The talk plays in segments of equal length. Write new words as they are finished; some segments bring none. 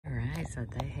Okay, so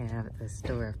they have the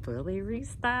store fully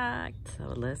restocked.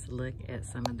 So let's look at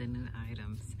some of the new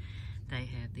items. They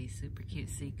have these super cute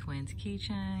sequins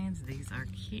keychains. These are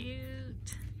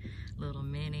cute. Little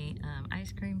mini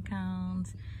ice cream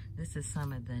cones. This is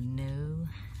some of the new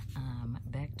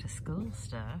back to school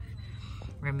stuff.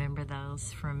 Remember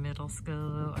those from middle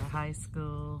school or high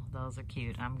school? Those are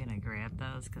cute. I'm gonna grab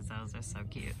those because those are so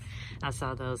cute. I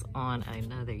saw those on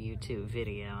another YouTube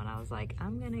video and I was like,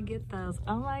 I'm gonna get those.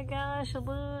 Oh my gosh,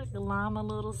 look, llama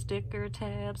little sticker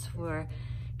tabs for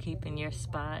keeping your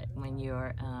spot when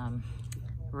you're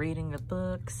reading a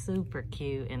book. Super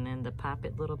cute. And then the pop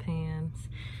it little pens.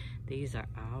 These are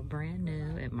all brand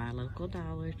new at my local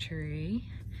Dollar Tree.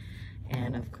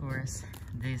 And of course,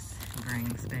 this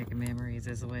brings back memories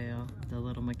as well. The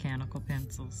little mechanical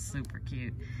pencils, super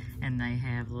cute. And they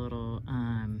have little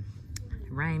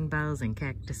rainbows and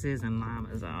cactuses and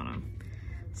llamas on them.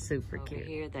 Super cute. Over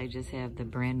here, they just have the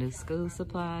brand new school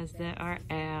supplies that are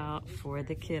out for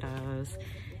the kiddos.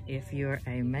 If you're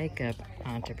a makeup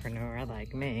entrepreneur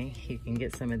like me, you can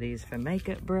get some of these for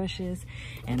makeup brushes.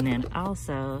 And then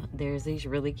also, there's these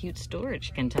really cute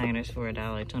storage containers for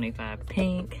 $1.25.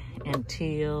 Pink and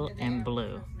teal and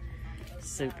blue.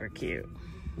 Super cute.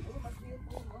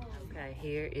 Okay,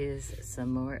 here is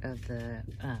some more of the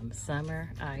summer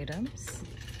items.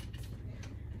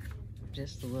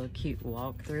 Just a little cute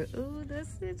walkthrough. Ooh,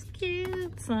 this is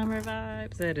cute. Summer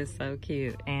vibes. That is so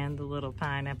cute. And the little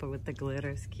pineapple with the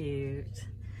glitter's cute.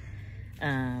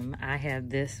 I have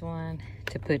this one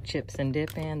to put chips and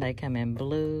dip in. They come in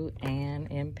blue and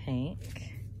in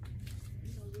pink.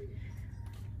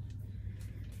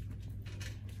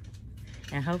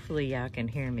 And hopefully y'all can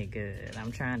hear me good.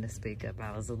 I'm trying to speak up.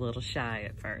 I was a little shy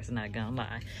at first, not gonna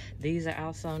lie. These are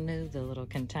also new, the little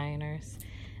containers.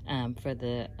 For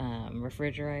the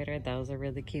refrigerator, those are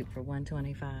really cute for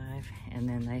 $1.25. And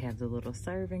then they have the little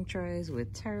serving trays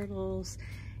with turtles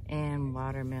and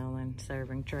watermelon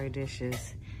serving tray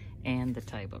dishes and the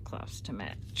tablecloths to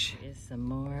match. Here's some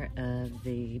more of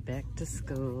the back to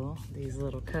school. These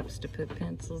little cups to put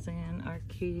pencils in are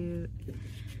cute.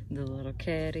 The little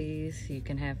caddies you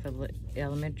can have for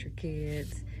elementary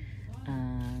kids.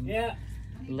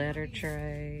 Letter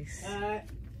trays.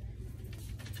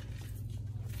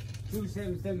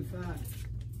 2775.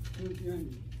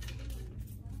 200.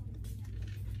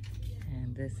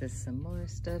 And this is some more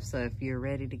stuff. So if you're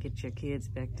ready to get your kids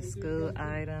back to school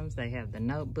items, they have the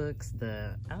notebooks,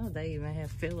 oh, they even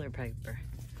have filler paper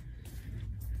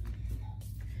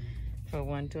for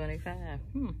 $1.25.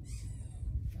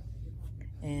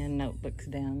 And notebooks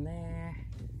down there.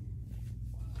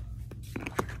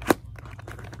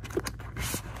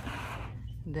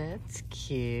 That's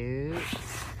cute.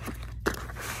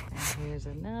 And here's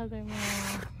another one.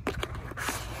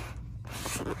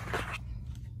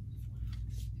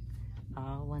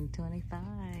 All $1.25.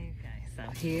 Okay, so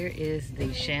here is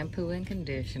the shampoo and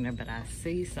conditioner, but I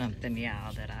see something,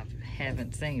 y'all, that I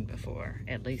haven't seen before,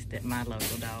 at least at my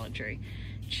local Dollar Tree.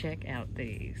 Check out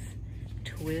these.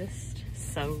 Twist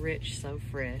So Rich, So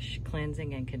Fresh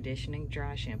Cleansing and Conditioning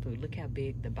Dry Shampoo. Look how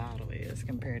big the bottle is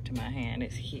compared to my hand.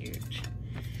 It's huge.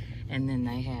 And then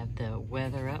they have the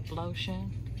Weather Up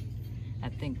Lotion. I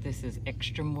think this is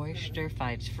extra moisture,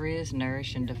 fights frizz,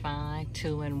 nourish and define,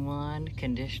 2-in-1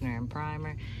 conditioner and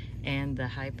primer, and the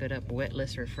Hype It Up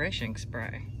Wetless Refreshing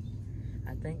Spray.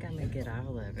 I think I'm gonna get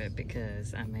all of it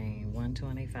because, I mean,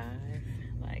 $1.25,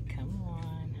 like, come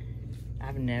on.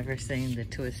 I've never seen the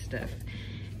Twist stuff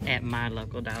at my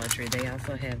local Dollar Tree. They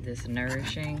also have this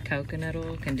nourishing coconut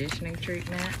oil conditioning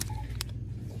treatment.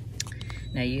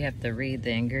 Now you have to read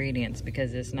the ingredients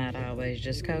because it's not always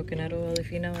just coconut oil,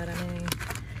 if you know what I mean.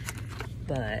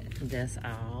 But that's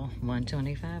all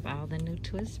 $1.25, all the new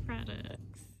Twist products.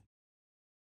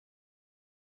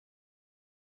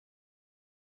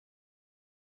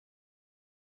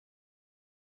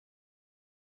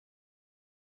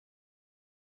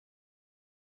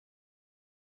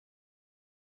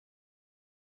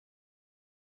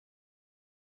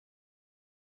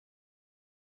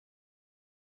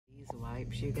 These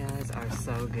wipes, you guys, are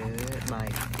so good.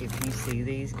 Like, if you see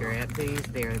these, grab these.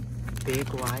 They're big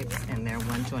wipes and they're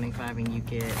 $1.25 and you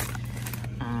get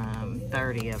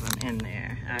 30 of them in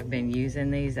there. I've been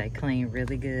using these. They clean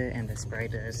really good and the spray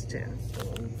does too. I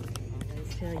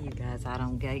always tell you guys, I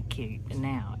don't gatekeep.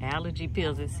 Now, allergy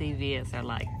pills at CVS are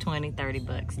like 20, 30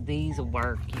 bucks. These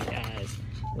work, you guys.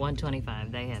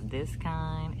 $1.25. They have this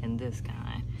kind and this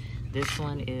kind. This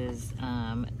one is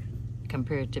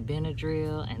compared to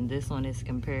Benadryl, and this one is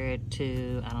compared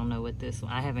to, I don't know what this one,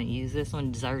 I haven't used this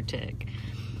one, Zyrtec.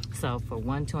 So for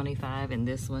 $1.25, and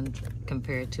this one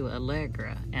compared to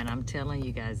Allegra, and I'm telling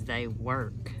you guys, they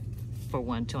work for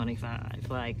 $1.25.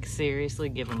 Like, seriously,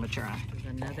 give them a try. There's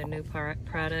another new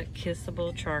product,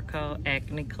 Kissable Charcoal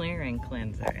Acne Clearing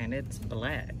Cleanser, and it's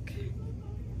black.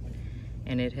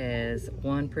 And it has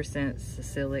 1%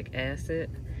 salicylic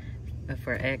acid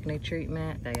for acne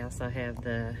treatment. They also have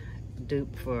the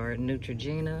dupe for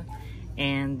Neutrogena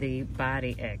and the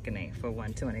body acne for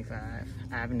 $1.25.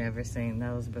 I've never seen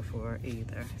those before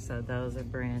either. So those are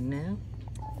brand new.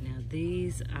 Now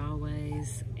these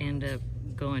always end up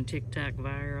going TikTok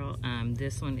viral.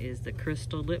 This one is the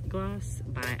Crystal Lip Gloss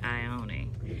by Ione.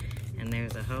 And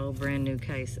there's a whole brand new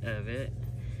case of it.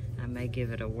 I may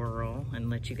give it a whirl and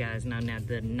let you guys know. Now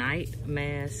the night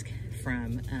mask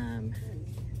from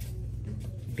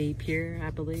Be Pure,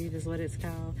 I believe is what it's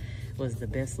called, was the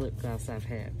best lip gloss I've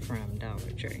had from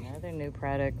Dollar Tree. Another new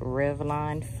product,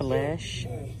 Revlon Flesh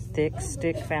Thick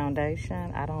Stick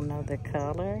Foundation. I don't know the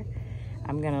color.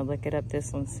 I'm gonna look it up.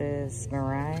 This one says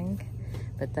meringue,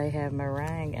 but they have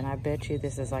meringue, and I bet you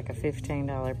this is like a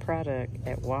 $15 product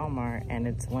at Walmart, and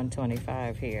it's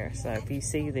 $1.25 here. So if you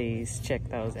see these, check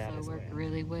those out. They work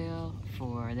really well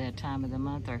for that time of the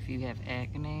month, or if you have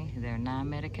acne. They're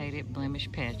non-medicated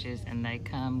blemish patches, and they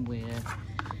come with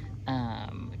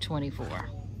 24,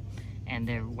 and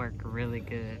they work really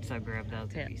good. So grab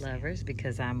those pet lovers,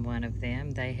 because I'm one of them.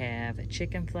 They have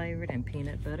chicken flavored and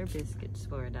peanut butter biscuits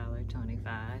for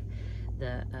 $1.25.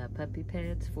 The puppy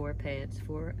pads, 4 pads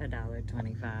for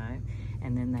 $1.25.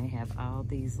 And then they have all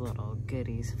these little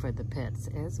goodies for the pets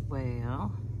as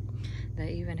well.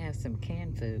 They even have some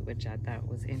canned food, which I thought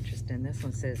was interesting. This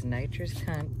one says Nature's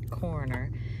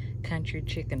Corner Country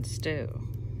Chicken Stew.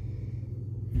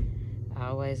 I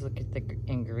always look at the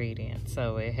ingredients.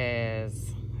 So it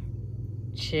has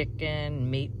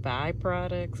chicken, meat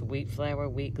byproducts, wheat flour,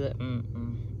 wheat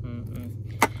gluten.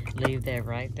 Leave that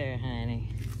right there,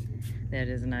 honey. That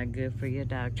is not good for your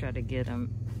dog. Try to get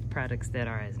them products that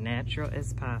are as natural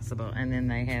as possible. And then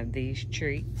they have these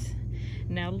treats.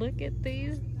 Now look at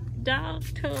these dog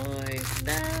toys.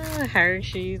 No,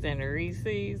 Hershey's and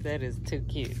Reese's. That is too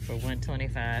cute for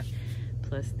 $1.25.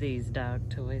 Plus these dog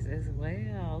toys as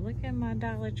well. Look at my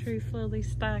Dollar Tree fully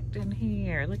stocked in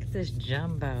here. Look at this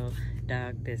jumbo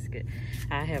dog biscuit.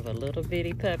 I have a little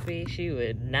bitty puppy. She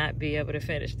would not be able to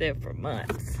finish that for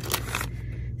months.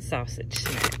 Sausage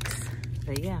snacks.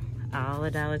 But yeah, all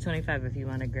 $1.25 if you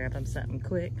want to grab them something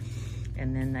quick.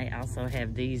 And then they also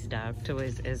have these dog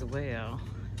toys as well.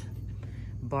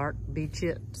 Bark-Bee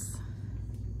chips.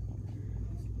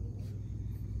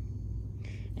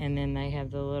 And then they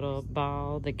have the little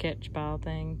ball, the catch ball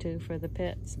thing too for the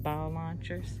pets, ball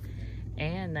launchers.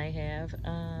 And they have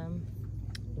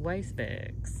waste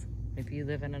bags. If you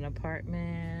live in an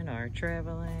apartment or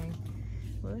traveling.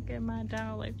 Look at my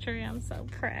Dollar Tree, I'm so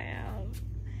proud.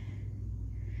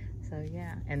 So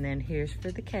yeah, and then here's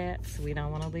for the cats. We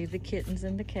don't want to leave the kittens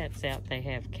and the cats out. They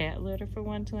have cat litter for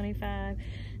 $1.25,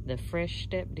 the Fresh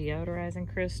Step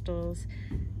deodorizing crystals,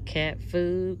 cat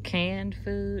food, canned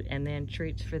food, and then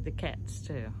treats for the cats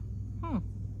too.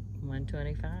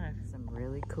 $1.25. Some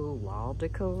really cool wall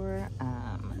decor.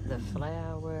 The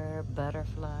flower,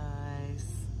 butterflies,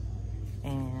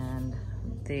 and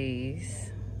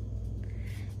these.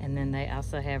 And then they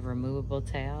also have removable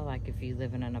towel, like if you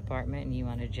live in an apartment and you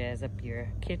want to jazz up your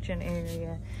kitchen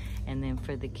area. And then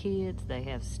for the kids, they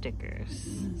have stickers.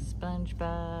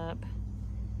 SpongeBob,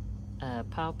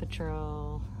 Paw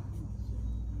Patrol,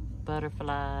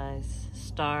 butterflies,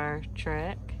 Star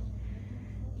Trek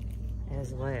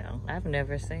as well. I've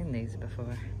never seen these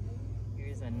before.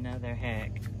 Here's another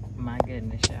hack. My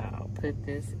goodness, y'all. Put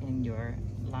this in your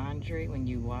laundry when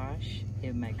you wash.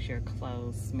 It makes your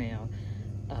clothes smell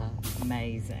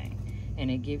amazing, and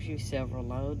it gives you several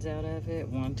loads out of it.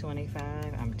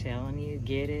 $1.25. I'm telling you,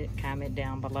 get it. Comment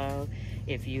down below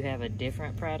if you have a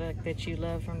different product that you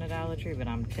love from the Dollar Tree, but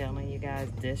I'm telling you guys,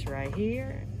 this right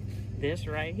here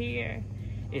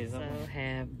is also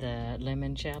have the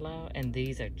limoncello, and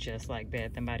these are just like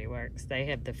Bath and Body Works. They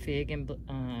have the fig and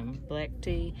black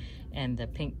tea and the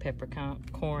pink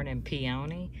peppercorn and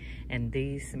peony, and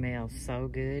these smell so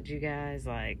good, you guys.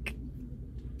 Like,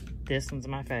 this one's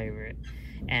my favorite,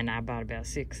 and I bought about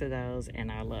 6 of those, and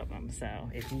I love them. So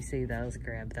if you see those,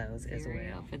 grab those as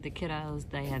well. For the kiddos,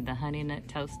 they have the Honey Nut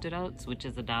Toasted Oats, which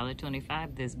is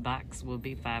 $1.25. This box will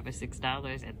be $5 or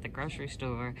 $6 at the grocery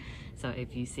store. So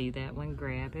if you see that one,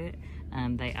 grab it.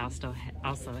 They also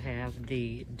have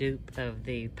the dupe of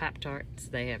the Pop-Tarts.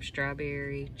 They have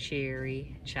strawberry,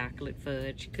 cherry, chocolate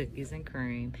fudge, cookies and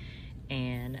cream,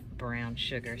 and brown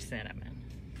sugar cinnamon.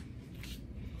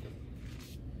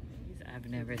 I've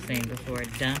Never seen before.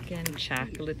 Dunkin'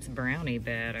 Chocolates Brownie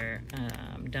Batter.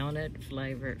 Donut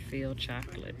flavored filled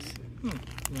chocolates.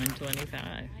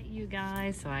 $1.25. You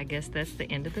guys, so I guess that's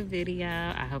the end of the video.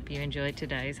 I hope you enjoyed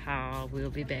today's haul. We'll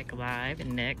be back live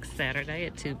next Saturday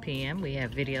at 2 p.m. We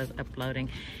have videos uploading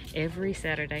every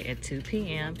Saturday at 2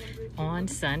 p.m. On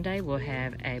Sunday, we'll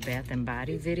have a Bath and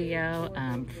Body video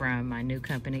from my new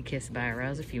company, Kiss by a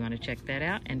Rose, if you want to check that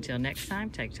out. Until next time,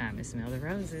 take time and smell the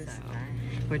roses.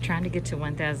 We're trying to get to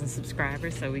 1,000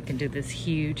 subscribers so we can do this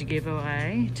huge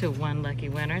giveaway to one lucky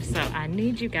winner. So I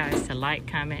need you guys to like,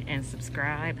 comment, and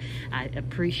subscribe. I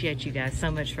appreciate you guys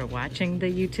so much for watching the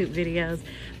YouTube videos,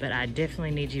 but I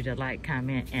definitely need you to like,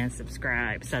 comment, and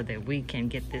subscribe so that we can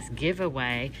get this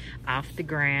giveaway off the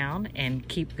ground and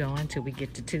keep going till we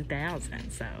get to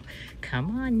 2,000. So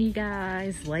come on, you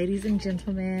guys, ladies and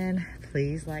gentlemen,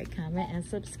 please like, comment, and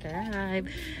subscribe.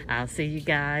 I'll see you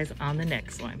guys on the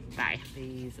next one. Bye.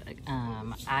 These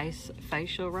ice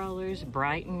facial rollers,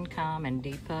 Brighten, Calm, and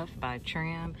Depuff by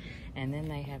Trim. And then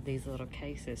they have these little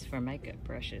cases for makeup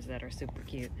brushes that are super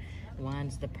cute.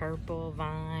 One's the purple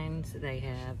vines. They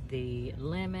have the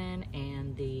lemon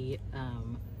and the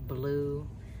blue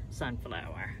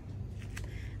sunflower.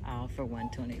 All for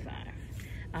 $1.25.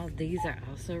 Oh, these are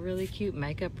also really cute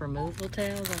makeup removal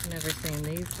tails. I've never seen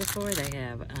these before. They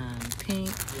have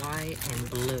pink, white, and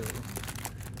blue,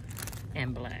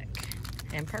 and black,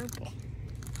 and purple.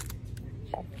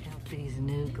 Check out these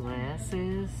new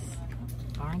glasses.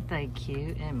 Aren't they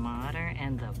cute and modern?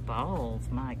 And the bowls,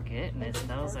 my goodness,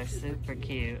 those are super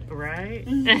cute, right?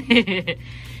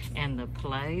 And the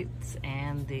plates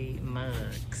and the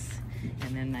mugs.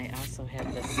 And then they also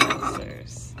have the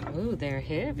saucers. Ooh, they're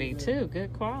heavy too,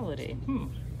 good quality.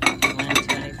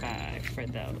 $1.25 for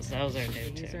those. Those are new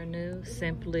too. These are new,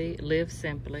 Simply, Live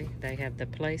Simply. They have the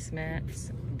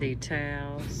placemats, the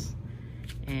towels,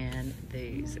 and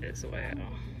these as well,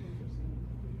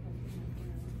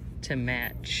 to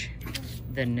match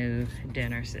the new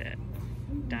dinner set,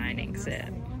 dining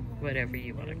set, whatever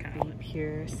you want to call it.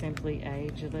 Pure, Simply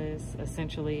Ageless,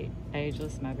 Essentially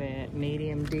Ageless, my bad,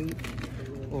 medium deep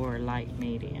or light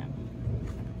medium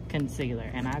concealer.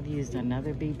 And I've used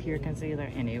another Be Pure concealer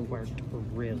and it worked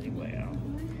really well.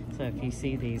 So if you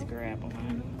see these, grab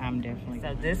one. I'm definitely.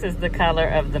 So this is the color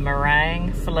of the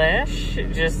meringue flesh.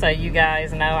 Just so you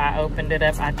guys know, I opened it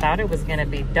up. I thought it was gonna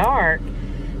be dark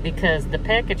because the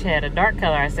package had a dark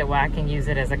color. I said, well, I can use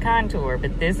it as a contour,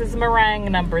 but this is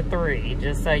meringue number 3,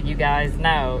 just so you guys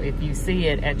know. If you see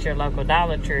it at your local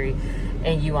Dollar Tree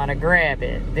and you wanna grab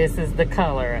it, this is the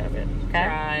color of it, okay?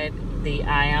 Tried the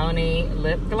Ione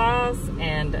lip gloss,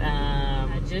 and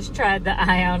I just tried the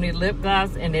Ione lip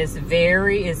gloss, and it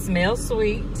smells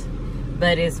sweet,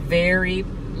 but it's very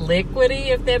liquidy,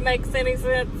 if that makes any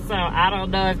sense. So I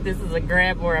don't know if this is a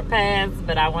grab or a pass,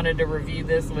 but I wanted to review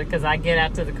this one because I get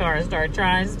out to the car and start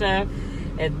trying stuff.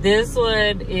 And this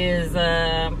one is,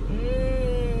 I'm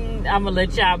gonna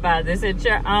let y'all buy this at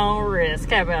your own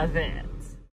risk. How about that?